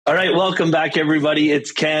All right, welcome back, everybody.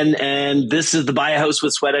 It's Ken, and this is the Buy a House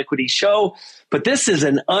with Sweat Equity show. But this is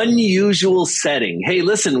an unusual setting. Hey,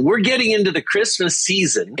 listen, we're getting into the Christmas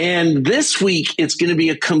season, and this week it's going to be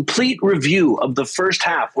a complete review of the first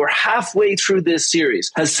half. We're halfway through this series.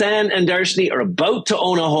 Hassan and Darshni are about to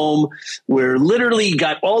own a home. We're literally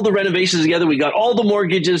got all the renovations together. We got all the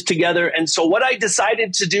mortgages together. And so what I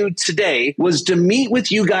decided to do today was to meet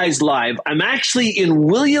with you guys live. I'm actually in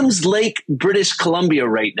Williams Lake, British Columbia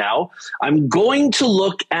right now. I'm going to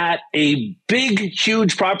look at a big,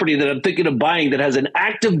 huge property that I'm thinking of buying that has an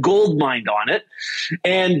active gold mine on it.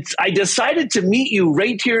 And I decided to meet you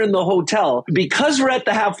right here in the hotel. Because we're at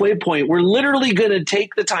the halfway point, we're literally going to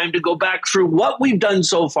take the time to go back through what we've done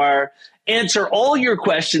so far, answer all your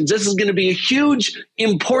questions. This is going to be a huge,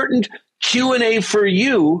 important Q&A for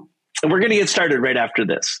you. And we're going to get started right after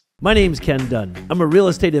this. My name's Ken Dunn. I'm a real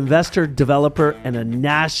estate investor, developer, and a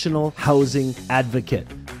national housing advocate.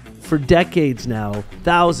 For decades now,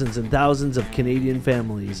 thousands and thousands of Canadian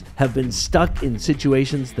families have been stuck in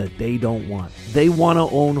situations that they don't want. They want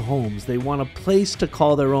to own homes. They want a place to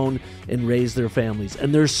call their own and raise their families.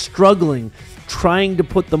 And they're struggling trying to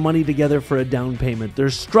put the money together for a down payment. They're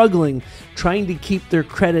struggling trying to keep their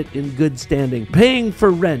credit in good standing, paying for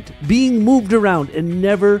rent, being moved around, and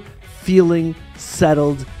never feeling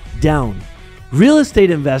settled down. Real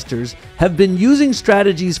estate investors have been using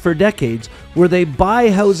strategies for decades where they buy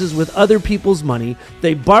houses with other people's money,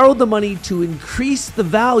 they borrow the money to increase the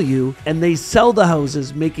value, and they sell the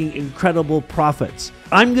houses, making incredible profits.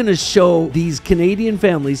 I'm going to show these Canadian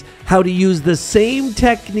families how to use the same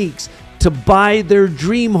techniques to buy their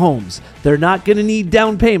dream homes. They're not going to need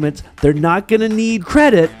down payments. They're not going to need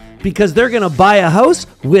credit because they're going to buy a house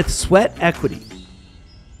with sweat equity.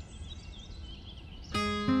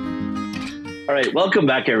 All right, welcome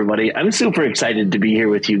back, everybody. I'm super excited to be here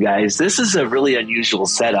with you guys. This is a really unusual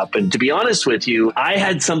setup. And to be honest with you, I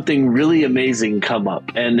had something really amazing come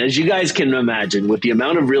up. And as you guys can imagine, with the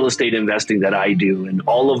amount of real estate investing that I do and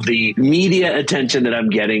all of the media attention that I'm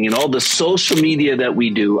getting and all the social media that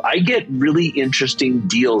we do, I get really interesting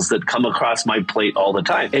deals that come across my plate all the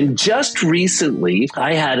time. And just recently,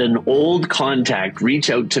 I had an old contact reach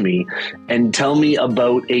out to me and tell me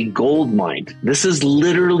about a gold mine. This is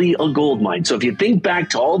literally a gold mine. So if you think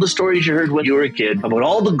back to all the stories you heard when you were a kid about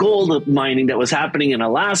all the gold mining that was happening in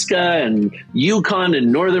Alaska and Yukon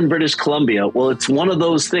and northern British Columbia, well, it's one of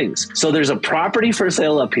those things. So there's a property for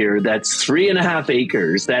sale up here that's 3.5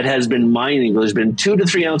 acres that has been mining. There's been 2 to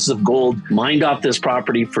 3 ounces of gold mined off this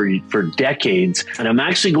property for decades. And I'm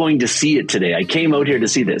actually going to see it today. I came out here to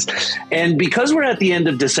see this. And because we're at the end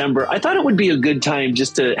of December, I thought it would be a good time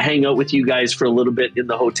just to hang out with you guys for a little bit in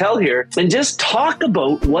the hotel here and just talk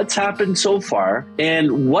about what's happened so far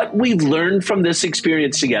and what we've learned from this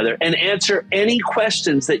experience together and answer any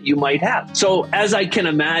questions that you might have. So as I can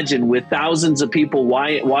imagine, with thousands of people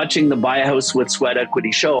watching the Buy a House with Sweat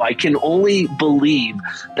Equity show, I can only believe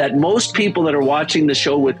that most people that are watching the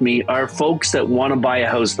show with me are folks that want to buy a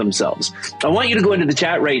house themselves. I want you to go into the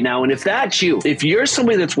chat right now. And if that's you, if you're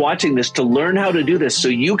somebody that's watching this to learn how to do this so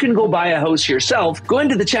you can go buy a house yourself, go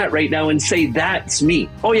into the chat right now and say, that's me.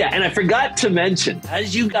 Oh yeah, and I forgot to mention,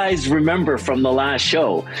 as you guys remember from the last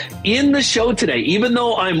show, in the show today, even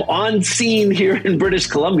though I'm on scene here in British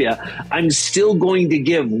Columbia, I'm still going to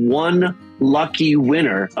give one lucky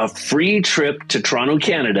winner a free trip to Toronto,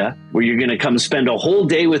 Canada, where you're going to come spend a whole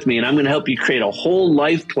day with me, and I'm going to help you create a whole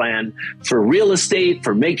life plan for real estate,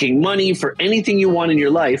 for making money, for anything you want in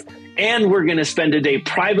your life. And we're going to spend a day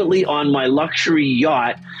privately on my luxury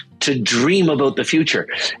yacht to dream about the future.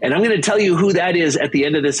 And I'm going to tell you who that is at the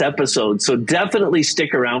end of this episode. So definitely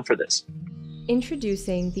stick around for this.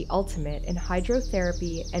 Introducing the ultimate in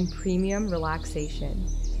hydrotherapy and premium relaxation.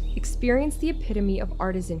 Experience the epitome of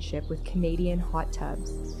artisanship with Canadian hot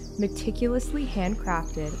tubs. Meticulously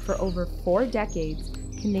handcrafted for over 4 decades,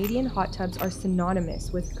 Canadian hot tubs are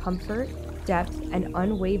synonymous with comfort, depth, and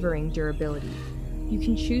unwavering durability. You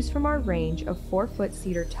can choose from our range of 4-foot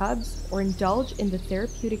cedar tubs or indulge in the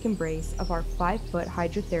therapeutic embrace of our 5-foot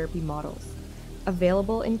hydrotherapy models.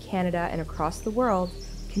 Available in Canada and across the world,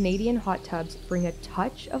 Canadian hot tubs bring a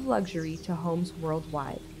touch of luxury to homes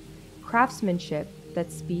worldwide. Craftsmanship that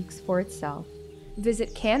speaks for itself.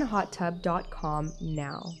 Visit canhottub.com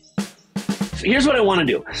now. Here's what I want to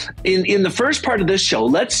do. In the first part of this show,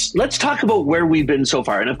 let's talk about where we've been so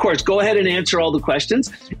far. And of course, go ahead and answer all the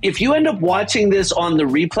questions. If you end up watching this on the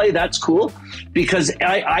replay, that's cool, because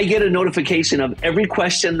I get a notification of every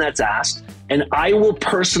question that's asked, and I will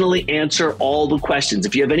personally answer all the questions.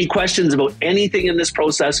 If you have any questions about anything in this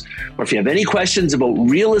process, or if you have any questions about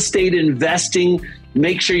real estate investing,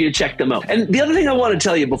 make sure you check them out. And the other thing I want to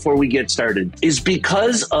tell you before we get started is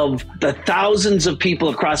because of the thousands of people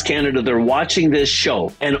across Canada that are watching this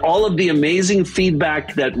show and all of the amazing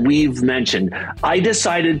feedback that we've mentioned, I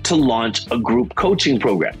decided to launch a group coaching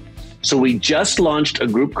program. So we just launched a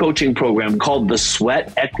group coaching program called the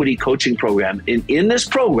Sweat Equity Coaching Program. And in this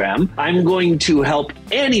program, I'm going to help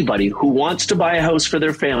anybody who wants to buy a house for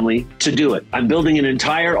their family to do it. I'm building an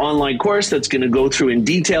entire online course that's going to go through in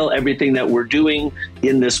detail everything that we're doing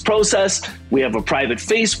in this process. We have a private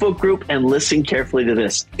Facebook group, and listen carefully to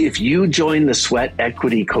this. If you join the Sweat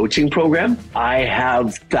Equity Coaching Program, I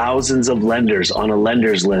have thousands of lenders on a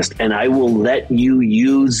lenders list, and I will let you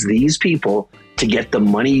use these people to get the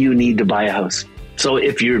money you need to buy a house. So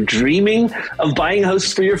if you're dreaming of buying a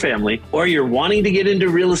house for your family, or you're wanting to get into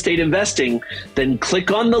real estate investing, then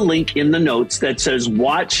click on the link in the notes that says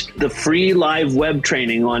watch the free live web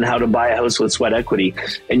training on how to buy a house with Sweat Equity,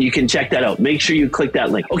 and you can check that out. Make sure you click that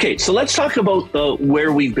link. Okay, so let's talk about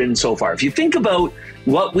where we've been so far. If you think about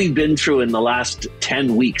what we've been through in the last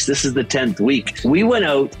 10 weeks, this is the 10th week. We went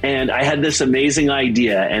out and I had this amazing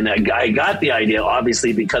idea, and I got the idea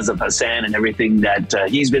obviously because of Hassan and everything that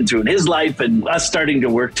he's been through in his life and us starting to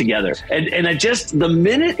work together. And I just, the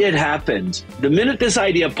minute it happened, the minute this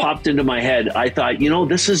idea popped into my head, I thought, you know,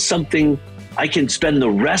 this is something I can spend the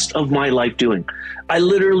rest of my life doing. I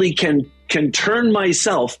literally can turn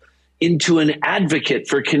myself into an advocate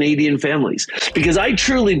for Canadian families, because I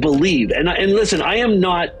truly believe, and listen, I am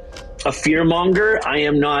not a fearmonger. I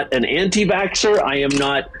am not an anti-vaxxer. I am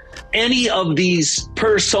not any of these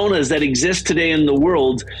personas that exist today in the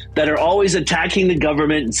world that are always attacking the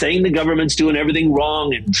government and saying the government's doing everything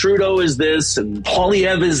wrong and Trudeau is this and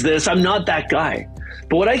Poilievre is this. I'm not that guy.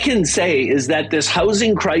 But what I can say is that this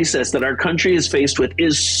housing crisis that our country is faced with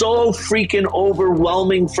is so freaking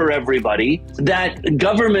overwhelming for everybody that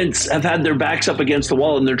governments have had their backs up against the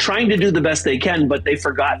wall and they're trying to do the best they can, but they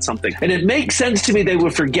forgot something. And it makes sense to me they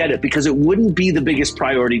would forget it because it wouldn't be the biggest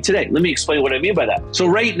priority today. Let me explain what I mean by that. So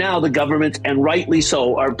right now, the government, and rightly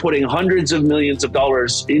so, are putting hundreds of millions of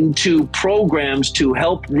dollars into programs to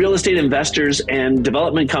help real estate investors and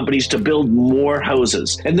development companies to build more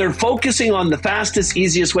houses. And they're focusing on the fastest,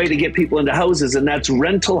 easiest way to get people into houses, and that's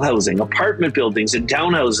rental housing, apartment buildings and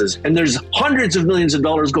townhouses. And there's hundreds of millions of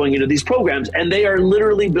dollars going into these programs, and they are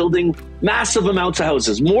literally building massive amounts of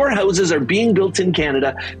houses. More houses are being built in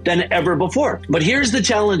Canada than ever before. But here's the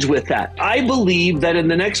challenge with that. I believe that in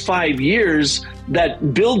the next 5 years,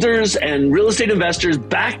 that builders and real estate investors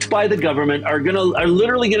backed by the government are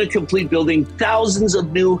literally going to complete building thousands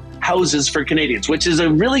of new houses for Canadians, which is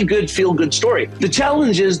a really good feel-good story. The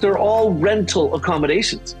challenge is they're all rental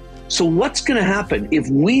accommodations. So what's going to happen if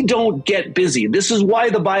we don't get busy? This is why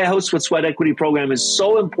the Buy a House with Sweat Equity program is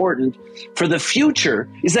so important for the future,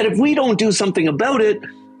 is that if we don't do something about it,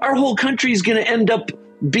 our whole country is going to end up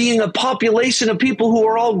being a population of people who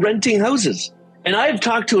are all renting houses. And I've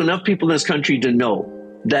talked to enough people in this country to know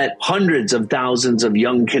that hundreds of thousands of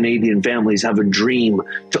young Canadian families have a dream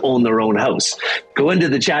to own their own house. Go into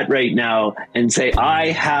the chat right now and say,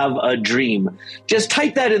 I have a dream. Just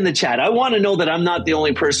type that in the chat. I want to know that I'm not the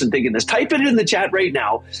only person thinking this. Type it in the chat right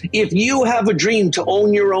now. If you have a dream to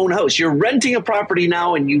own your own house, you're renting a property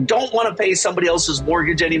now and you don't want to pay somebody else's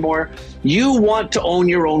mortgage anymore, you want to own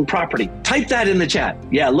your own property. Type that in the chat.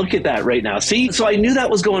 Yeah, look at that right now. See, so I knew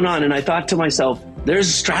that was going on, and I thought to myself,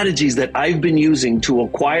 there's strategies that I've been using to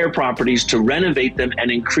acquire properties, to renovate them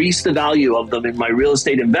and increase the value of them in my real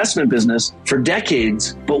estate investment business for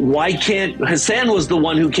decades. But why can't, Hassan was the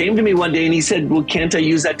one who came to me one day and he said, well, can't I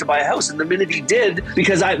use that to buy a house? And the minute he did,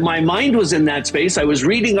 because my mind was in that space, I was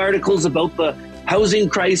reading articles about the housing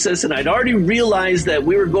crisis, and I'd already realized that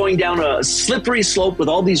we were going down a slippery slope with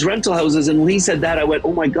all these rental houses. And when he said that, I went,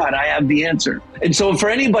 oh my God, I have the answer. And so for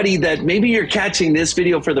anybody that maybe you're catching this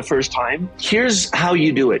video for the first time, here's how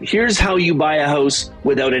you do it. Here's how you buy a house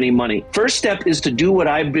without any money. First step is to do what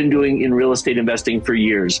I've been doing in real estate investing for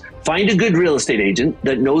years. Find a good real estate agent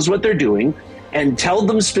that knows what they're doing, and tell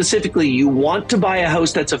them specifically you want to buy a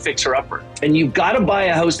house that's a fixer-upper. And you've got to buy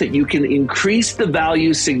a house that you can increase the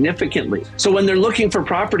value significantly. So when they're looking for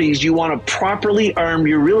properties, you want to properly arm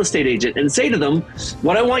your real estate agent and say to them,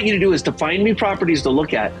 what I want you to do is to find me properties to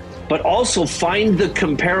look at, but also find the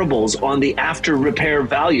comparables on the after repair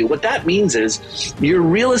value. What that means is your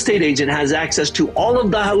real estate agent has access to all of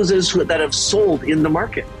the houses that have sold in the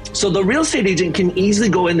market. So the real estate agent can easily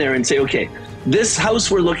go in there and say, okay, this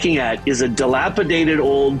house we're looking at is a dilapidated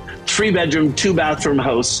old 3-bedroom, 2-bathroom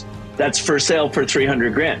house that's for sale for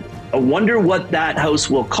 $300,000. I wonder what that house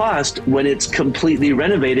will cost when it's completely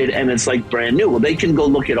renovated and it's like brand new. Well, they can go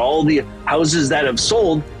look at all the houses that have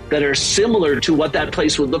sold that are similar to what that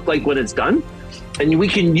place would look like when it's done. And we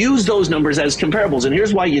can use those numbers as comparables. And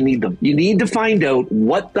here's why you need them. You need to find out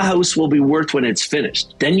what the house will be worth when it's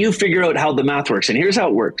finished. Then you figure out how the math works. And here's how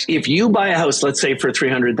it works. If you buy a house, let's say for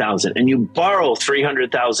 $300,000, and you borrow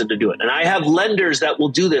 $300,000 to do it, and I have lenders that will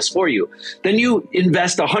do this for you, then you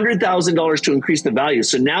invest $100,000 to increase the value.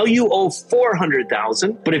 So now you owe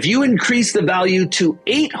 $400,000. But if you increase the value to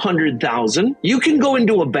 $800,000, you can go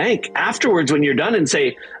into a bank afterwards when you're done and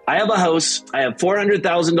say, I have a house, I have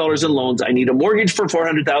 $400,000 in loans, I need a mortgage for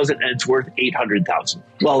 $400,000 and it's worth $800,000.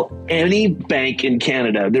 Well, any bank in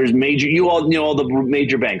Canada, there's major, you all know all the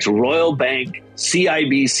major banks, Royal Bank,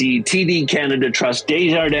 CIBC, TD Canada Trust,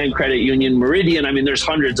 Desjardins Credit Union, Meridian. I mean, there's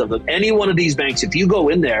hundreds of them. Any one of these banks, if you go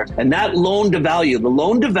in there and that loan to value, the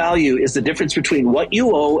loan to value is the difference between what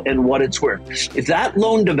you owe and what it's worth. If that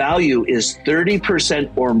loan to value is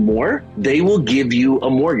 30% or more, they will give you a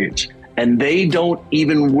mortgage. And they don't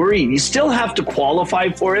even worry. You still have to qualify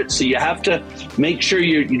for it. So you have to make sure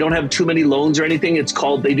you don't have too many loans or anything. It's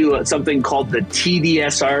called, they do something called the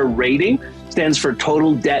TDSR rating, stands for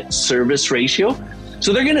total debt service ratio.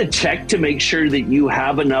 So they're going to check to make sure that you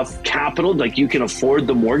have enough capital, like you can afford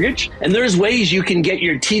the mortgage. And there's ways you can get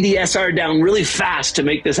your TDSR down really fast to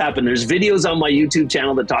make this happen. There's videos on my YouTube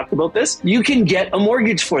channel that talk about this. You can get a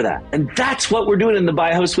mortgage for that. And that's what we're doing in the Buy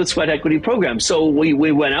a House with Sweat Equity program. So we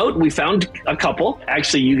went out, we found a couple.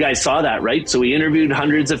 Actually, you guys saw that, right? So we interviewed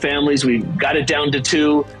hundreds of families. We got it down to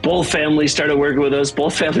 2. Both families started working with us.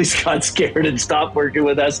 Both families got scared and stopped working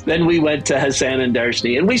with us. Then we went to Hassan and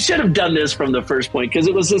Darshni. And we should have done this from the first point, because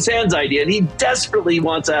it was Hassan's idea and he desperately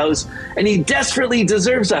wants a house and he desperately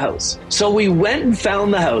deserves a house. So we went and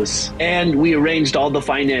found the house and we arranged all the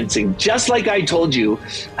financing. Just like I told you,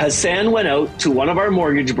 Hassan went out to one of our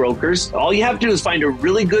mortgage brokers. All you have to do is find a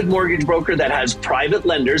really good mortgage broker that has private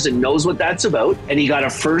lenders and knows what that's about. And he got a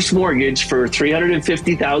first mortgage for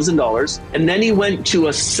 $350,000. And then he went to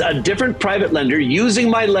a different private lender using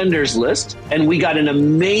my lenders list. And we got an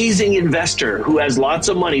amazing investor who has lots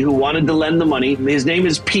of money who wanted to lend the money. His name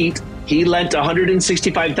is Pete. He lent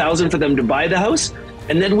 $165,000 for them to buy the house.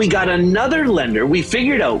 And then we got another lender. We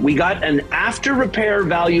figured out, we got an after repair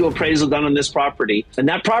value appraisal done on this property. And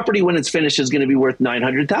that property, when it's finished, is going to be worth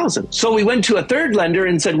 $900,000. So we went to a third lender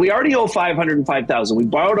and said, we already owe $505,000. We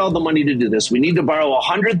borrowed all the money to do this. We need to borrow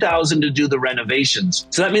 $100,000 to do the renovations.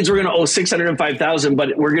 So that means we're going to owe $605,000, but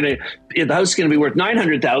the house is going to be worth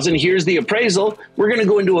 $900,000. Here's the appraisal. We're going to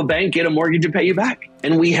go into a bank, get a mortgage and pay you back.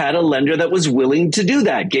 And we had a lender that was willing to do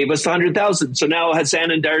that, gave us $100,000. So now Hassan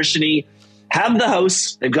and Darshni have the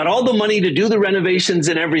house. They've got all the money to do the renovations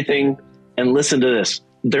and everything. And listen to this.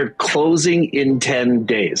 They're closing in 10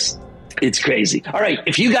 days. It's crazy. All right.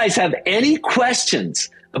 If you guys have any questions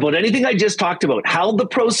about anything I just talked about, how the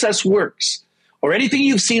process works, or anything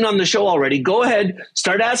you've seen on the show already, go ahead,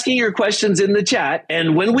 start asking your questions in the chat.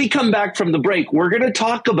 And when we come back from the break, we're going to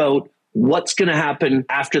talk about what's going to happen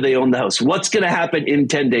after they own the house. What's going to happen in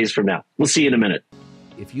 10 days from now. We'll see you in a minute.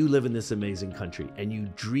 If you live in this amazing country and you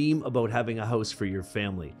dream about having a house for your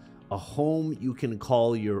family, a home you can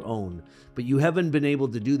call your own, but you haven't been able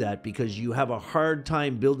to do that because you have a hard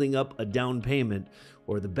time building up a down payment,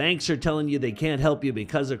 or the banks are telling you they can't help you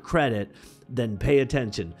because of credit, then pay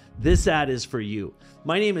attention. This ad is for you.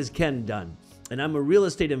 My name is Ken Dunn, and I'm a real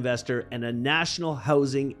estate investor and a national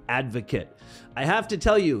housing advocate. I have to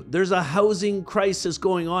tell you, there's a housing crisis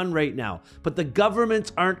going on right now, but the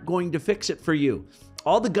governments aren't going to fix it for you.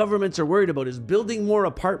 All the governments are worried about is building more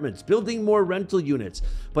apartments, building more rental units.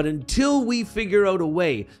 But until we figure out a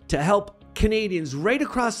way to help Canadians right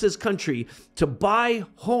across this country to buy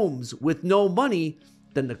homes with no money,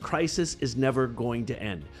 then the crisis is never going to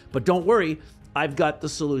end. But don't worry, I've got the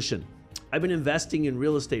solution. I've been investing in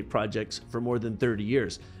real estate projects for more than 30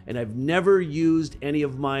 years, and I've never used any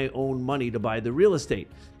of my own money to buy the real estate.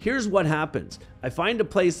 Here's what happens. I find a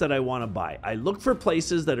place that I want to buy. I look for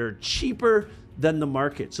places that are cheaper than the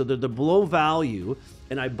market, so they're the below value,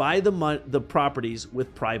 and I buy the properties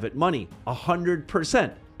with private money,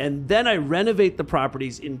 100%. And then I renovate the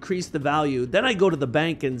properties, increase the value. Then I go to the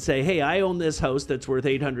bank and say, hey, I own this house that's worth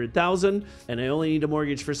 $800,000 and I only need a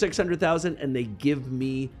mortgage for $600,000, and they give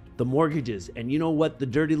me the mortgages. And you know what the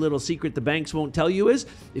dirty little secret the banks won't tell you is?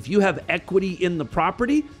 If you have equity in the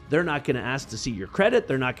property, they're not going to ask to see your credit.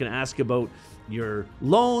 They're not going to ask about your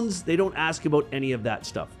loans. They don't ask about any of that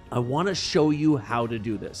stuff. I want to show you how to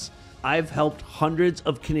do this. I've helped hundreds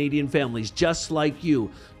of Canadian families just like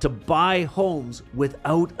you to buy homes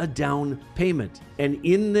without a down payment. And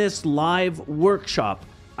in this live workshop,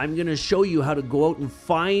 I'm going to show you how to go out and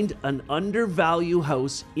find an undervalued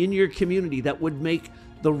house in your community that would make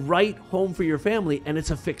the right home for your family, and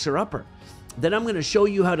it's a fixer-upper. Then I'm going to show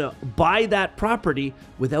you how to buy that property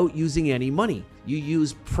without using any money. You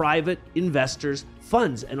use private investors'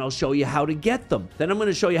 funds, and I'll show you how to get them. Then I'm going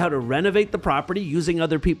to show you how to renovate the property using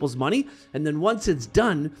other people's money. And then once it's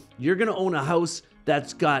done, you're going to own a house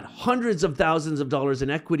that's got hundreds of thousands of dollars in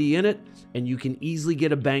equity in it, and you can easily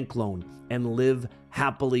get a bank loan and live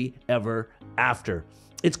happily ever after.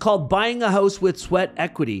 It's called Buying a House with Sweat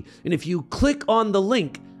Equity. And if you click on the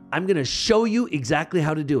link, I'm going to show you exactly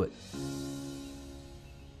how to do it.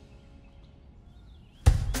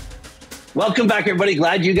 Welcome back, everybody.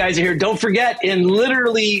 Glad you guys are here. Don't forget, in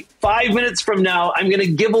literally 5 minutes from now, I'm going to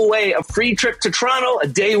give away a free trip to Toronto, a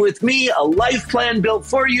day with me, a life plan built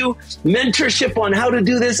for you, mentorship on how to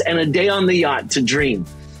do this, and a day on the yacht to dream.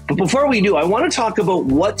 But before we do, I want to talk about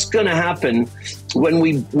what's going to happen when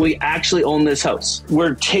we actually own this house.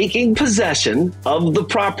 We're taking possession of the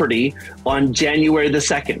property on January the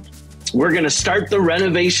 2nd. We're going to start the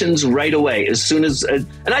renovations right away as soon as, and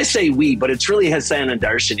I say we, but it's really Hassan and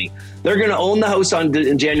Darshani. They're going to own the house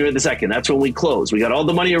in January the 2nd. That's when we close. We got all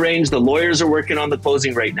the money arranged. The lawyers are working on the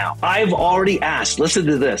closing right now. I've already asked, listen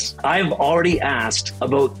to this. I've already asked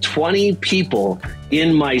about 20 people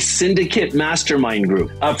in my Syndicate Mastermind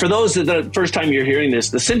group. For those that the first time you're hearing this,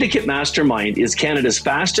 the Syndicate Mastermind is Canada's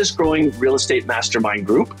fastest growing real estate mastermind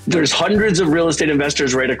group. There's hundreds of real estate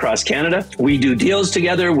investors right across Canada. We do deals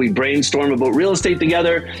together. We brainstorm about real estate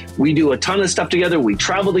together. We do a ton of stuff together. We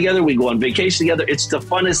travel together. We go on vacation together. It's the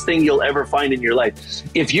funnest thing you'll ever find in your life.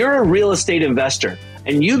 If you're a real estate investor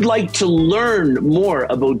and you'd like to learn more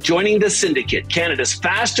about joining the Syndicate, Canada's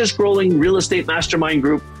fastest growing real estate mastermind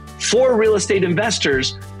group for real estate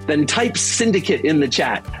investors, then type Syndicate in the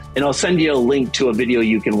chat and I'll send you a link to a video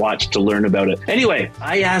you can watch to learn about it. Anyway,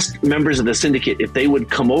 I asked members of the Syndicate if they would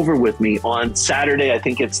come over with me on Saturday. I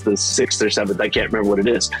think it's the 6th or 7th. I can't remember what it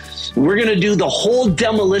is. We're going to do the whole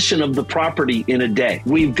demolition of the property in a day.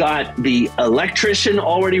 We've got the electrician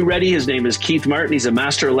already ready. His name is Keith Martin. He's a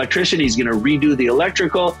master electrician. He's going to redo the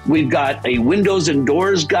electrical. We've got a windows and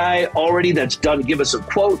doors guy already that's done. Give us a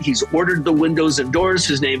quote. He's ordered the windows and doors.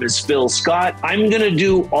 His name is Phil Scott. I'm going to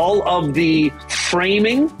do all of the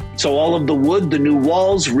framing. So all of the wood, the new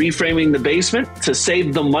walls, reframing the basement to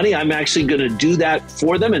save them money. I'm actually going to do that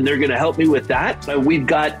for them and they're going to help me with that. We've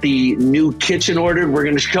got the new kitchen ordered. We're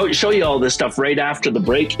going to show you all this stuff right after the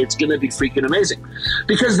break. It's going to be freaking amazing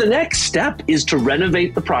because the next step is to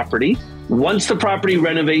renovate the property. Once the property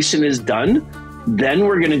renovation is done, then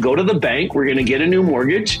we're going to go to the bank. We're going to get a new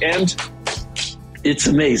mortgage and it's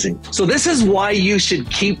amazing. So this is why you should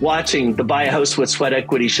keep watching the Buy a House with Sweat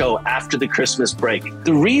Equity show after the Christmas break.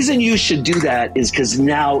 The reason you should do that is because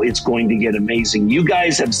now it's going to get amazing. You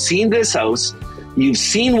guys have seen this house. You've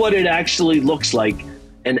seen what it actually looks like.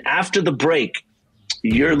 And after the break,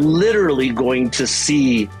 you're literally going to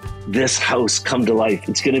see this house come to life.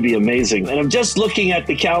 It's going to be amazing. And I'm just looking at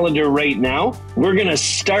the calendar right now. We're going to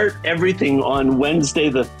start everything on Wednesday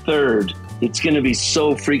the 3rd. It's going to be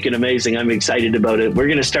so freaking amazing. I'm excited about it. We're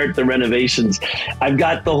going to start the renovations. I've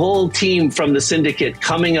got the whole team from the Syndicate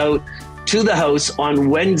coming out to the house on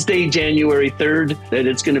Wednesday, January 3rd, that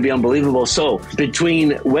it's going to be unbelievable. So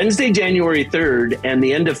between Wednesday, January 3rd and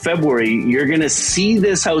the end of February, you're going to see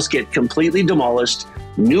this house get completely demolished,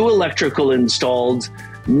 new electrical installed,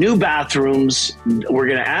 new bathrooms. We're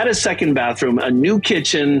going to add a second bathroom, a new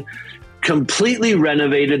kitchen, completely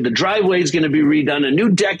renovated. The driveway is going to be redone, a new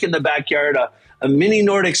deck in the backyard, a mini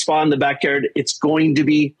Nordic spa in the backyard. It's going to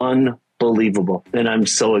be unbelievable. And I'm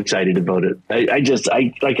so excited about it.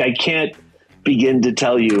 I can't begin to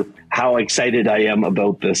tell you how excited I am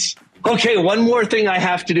about this. Okay, one more thing I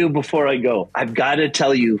have to do before I go. I've got to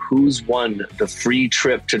tell you who's won the free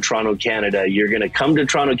trip to Toronto, Canada. You're going to come to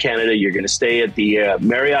Toronto, Canada. You're going to stay at the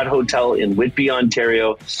Marriott Hotel in Whitby,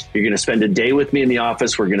 Ontario. You're going to spend a day with me in the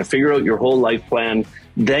office. We're going to figure out your whole life plan.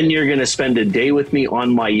 Then you're going to spend a day with me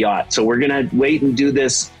on my yacht. So we're going to wait and do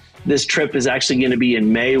this. This trip is actually going to be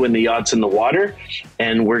in May when the yacht's in the water,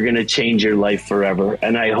 and we're going to change your life forever.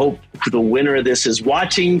 And I hope the winner of this is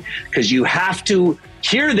watching, because you have to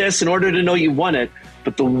hear this in order to know you won it.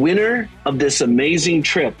 But the winner of this amazing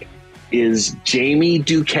trip is Jamie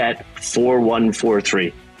Duquette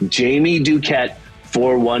 4143. Jamie Duquette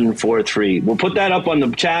 4143. We'll put that up on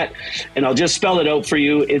the chat and I'll just spell it out for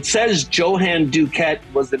you. It says Johan Duquette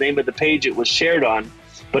was the name of the page it was shared on,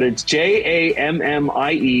 but it's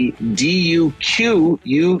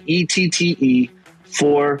JAMMIEDUQUETTE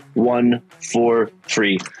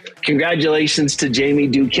 4143. Congratulations to Jamie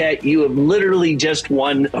Duquette. You have literally just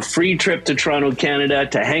won a free trip to Toronto, Canada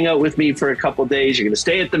to hang out with me for a couple days. You're going to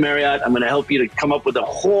stay at the Marriott. I'm going to help you to come up with a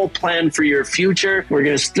whole plan for your future. We're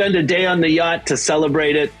going to spend a day on the yacht to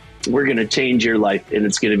celebrate it. We're going to change your life, and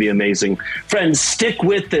it's going to be amazing. Friends, stick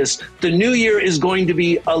with this. The new year is going to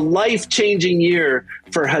be a life-changing year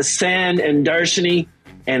for Hassan and Darshini,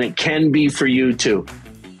 and it can be for you too.